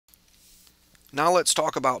Now let's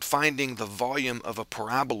talk about finding the volume of a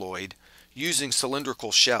paraboloid using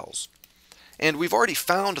cylindrical shells. And we've already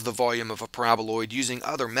found the volume of a paraboloid using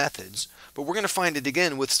other methods, but we're going to find it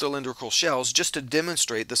again with cylindrical shells just to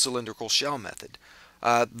demonstrate the cylindrical shell method.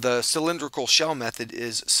 The cylindrical shell method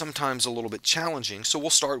is sometimes a little bit challenging, so we'll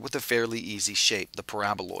start with a fairly easy shape, the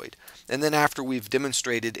paraboloid. And then after we've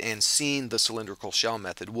demonstrated and seen the cylindrical shell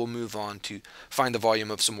method, we'll move on to find the volume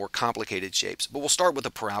of some more complicated shapes. But we'll start with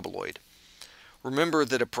a paraboloid. Remember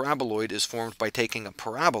that a paraboloid is formed by taking a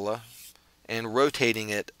parabola and rotating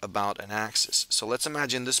it about an axis. So let's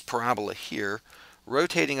imagine this parabola here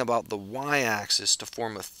rotating about the y-axis to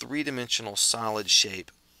form a three-dimensional solid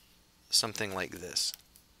shape, something like this.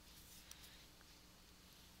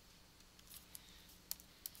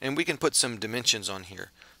 And we can put some dimensions on here.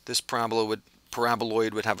 This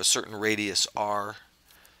paraboloid would have a certain radius r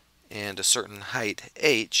and a certain height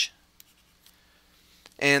h.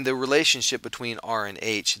 And the relationship between r and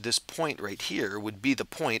h, this point right here, would be the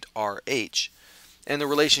point RH. And the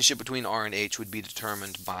relationship between r and h would be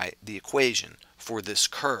determined by the equation for this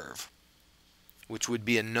curve, which would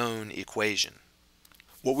be a known equation.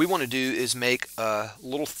 What we want to do is make a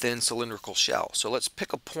little thin cylindrical shell. So let's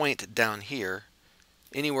pick a point down here,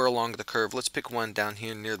 anywhere along the curve. Let's pick one down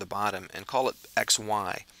here near the bottom and call it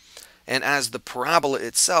xy. And as the parabola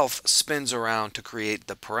itself spins around to create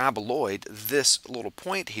the paraboloid, this little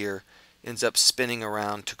point here ends up spinning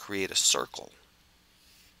around to create a circle.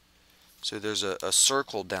 So there's a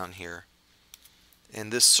circle down here.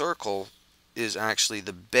 And this circle is actually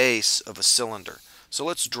the base of a cylinder. So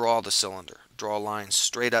let's draw the cylinder. Draw a line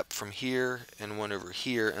straight up from here and one over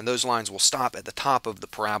here. And those lines will stop at the top of the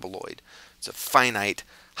paraboloid. It's a finite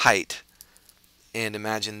height. And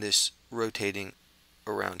imagine this rotating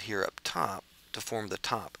around here up top to form the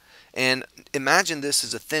top. And imagine this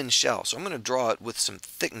is a thin shell. So I'm going to draw it with some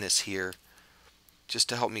thickness here just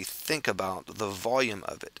to help me think about the volume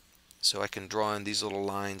of it. So I can draw in these little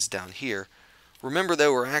lines down here. Remember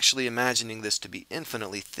though, we're actually imagining this to be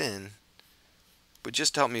infinitely thin, but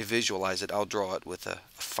just to help me visualize it, I'll draw it with a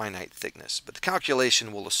finite thickness. But the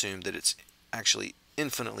calculation will assume that it's actually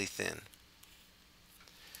infinitely thin.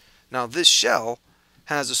 Now this shell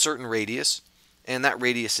has a certain radius, and that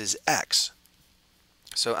radius is x.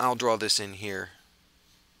 So I'll draw this in here.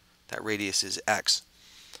 That radius is x.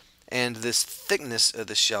 And this thickness of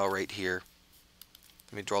the shell right here,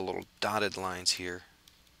 let me draw little dotted lines here.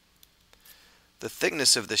 The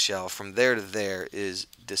thickness of the shell from there to there is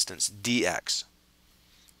distance dx.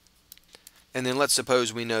 And then let's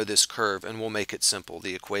suppose we know this curve, and we'll make it simple.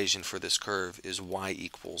 The equation for this curve is y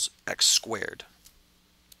equals x squared.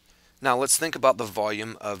 Now let's think about the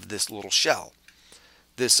volume of this little shell.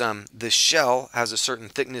 This shell has a certain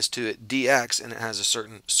thickness to it, dx, and it has a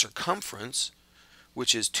certain circumference,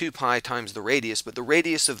 which is 2 pi times the radius, but the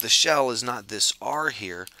radius of the shell is not this r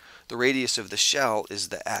here. The radius of the shell is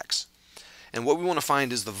the x. And what we want to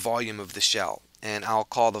find is the volume of the shell, and I'll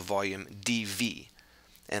call the volume dV.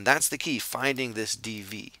 And that's the key, finding this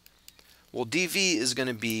dV. Well, dV is going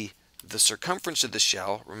to be the circumference of the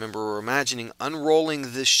shell. Remember, we're imagining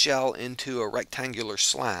unrolling this shell into a rectangular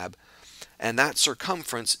slab, and that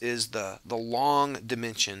circumference is the long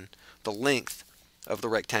dimension, the length of the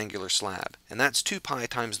rectangular slab. And that's 2 pi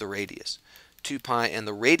times the radius. 2 pi, and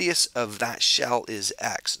the radius of that shell is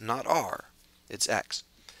x, not r, it's x.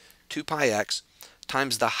 2 pi x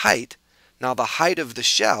times the height. Now the height of the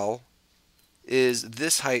shell is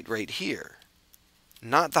this height right here,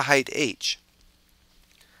 not the height h.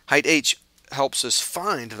 Height h helps us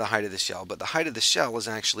find the height of the shell, but the height of the shell is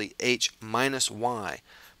actually h minus y,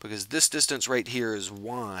 because this distance right here is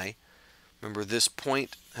y. Remember, this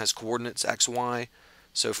point has coordinates x, y,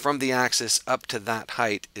 so from the axis up to that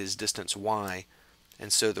height is distance y,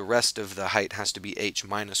 and so the rest of the height has to be h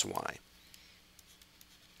minus y.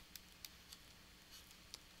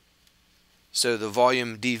 So the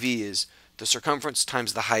volume dV is the circumference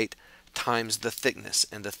times the height times the thickness,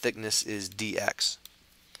 and the thickness is dx.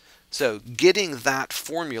 So getting that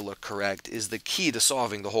formula correct is the key to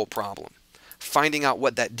solving the whole problem. Finding out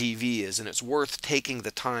what that dV is, and it's worth taking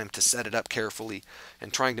the time to set it up carefully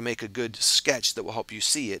and trying to make a good sketch that will help you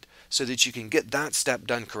see it so that you can get that step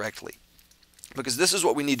done correctly. Because this is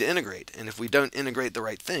what we need to integrate, and if we don't integrate the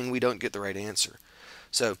right thing, we don't get the right answer.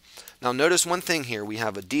 So now notice one thing here. We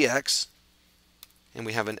have a dx, and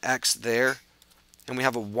we have an x there, and we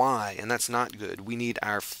have a y, and that's not good. We need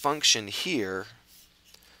our function here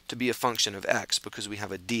to be a function of x because we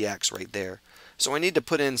have a dx right there. So I need to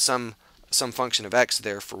put in some function of x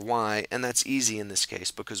there for y, and that's easy in this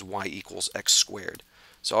case because y equals x squared.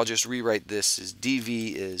 So I'll just rewrite this as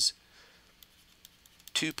dv is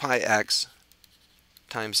 2 pi x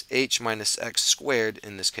times h minus x squared,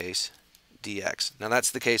 in this case, dx. Now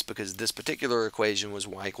that's the case because this particular equation was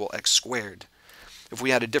y equal x squared. If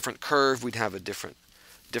we had a different curve, we'd have a different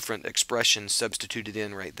expression substituted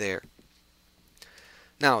in right there.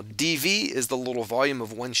 Now dv is the little volume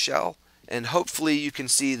of one shell, and hopefully you can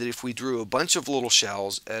see that if we drew a bunch of little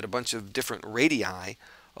shells at a bunch of different radii,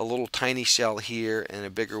 a little tiny shell here and a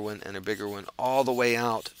bigger one and a bigger one, all the way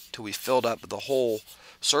out till we filled up the whole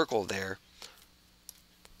circle there,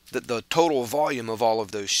 that the total volume of all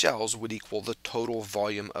of those shells would equal the total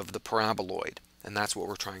volume of the paraboloid. And that's what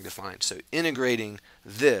we're trying to find. So integrating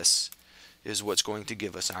this is what's going to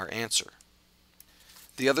give us our answer.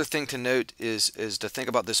 The other thing to note is to think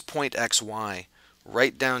about this point xy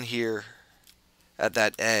right down here at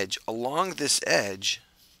that edge. Along this edge,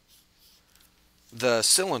 the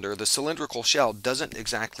cylindrical shell doesn't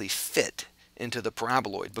exactly fit into the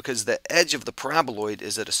paraboloid because the edge of the paraboloid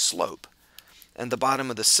is at a slope and the bottom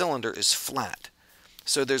of the cylinder is flat.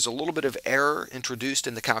 So there's a little bit of error introduced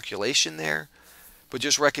in the calculation there, but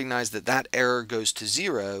just recognize that that error goes to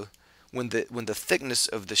zero when the thickness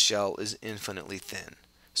of the shell is infinitely thin.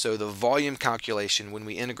 So the volume calculation, when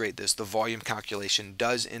we integrate this, the volume calculation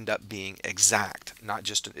does end up being exact,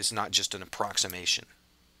 it's not just an approximation.